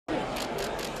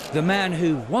The man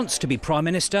who wants to be Prime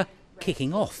Minister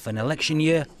kicking off an election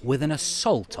year with an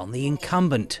assault on the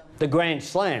incumbent. The grand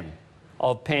slam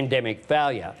of pandemic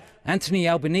failure. Anthony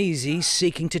Albanese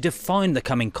seeking to define the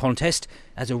coming contest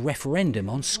as a referendum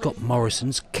on Scott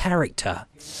Morrison's character.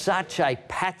 Such a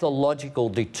pathological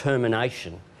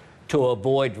determination to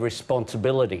avoid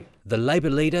responsibility. The Labor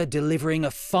leader delivering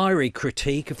a fiery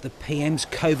critique of the PM's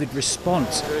COVID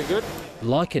response, Very good.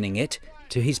 likening it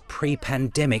to his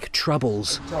pre-pandemic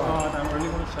troubles.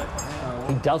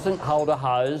 He doesn't hold a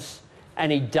hose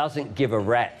and he doesn't give a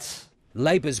rat's.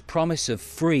 Labor's promise of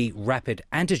free rapid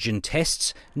antigen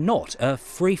tests, not a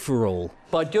free-for-all.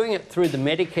 By doing it through the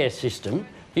Medicare system,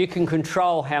 you can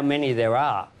control how many there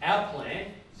are. Our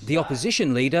plan... The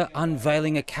opposition leader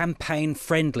unveiling a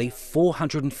campaign-friendly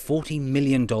 $440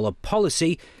 million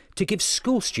policy to give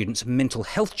school students mental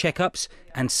health checkups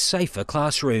and safer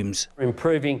classrooms.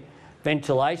 Improving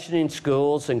ventilation in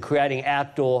schools and creating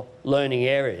outdoor learning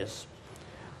areas.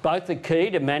 Both are key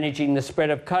to managing the spread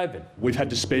of COVID. We've had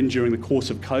to spend during the course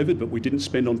of COVID, but we didn't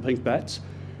spend on pink bats.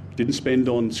 Didn't spend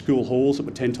on school halls that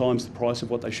were 10 times the price of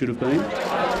what they should have been.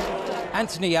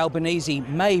 Anthony Albanese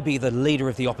may be the leader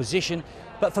of the opposition,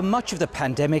 but for much of the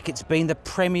pandemic it's been the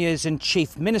premiers and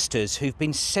chief ministers who've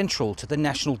been central to the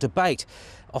national debate,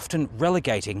 often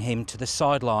relegating him to the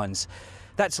sidelines.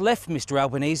 That's left Mr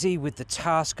Albanese with the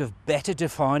task of better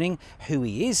defining who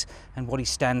he is and what he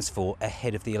stands for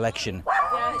ahead of the election.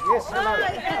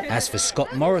 As for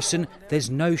Scott Morrison, there's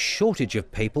no shortage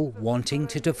of people wanting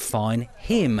to define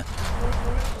him,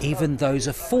 even those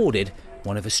afforded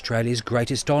one of Australia's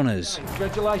greatest honours.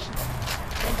 Congratulations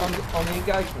on the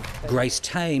engagement. Grace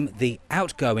Tame, the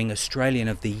outgoing Australian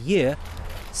of the Year,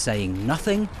 saying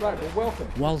nothing Right, well, welcome.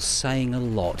 while saying a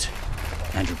lot.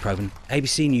 Andrew Probyn,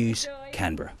 ABC News,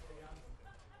 Canberra.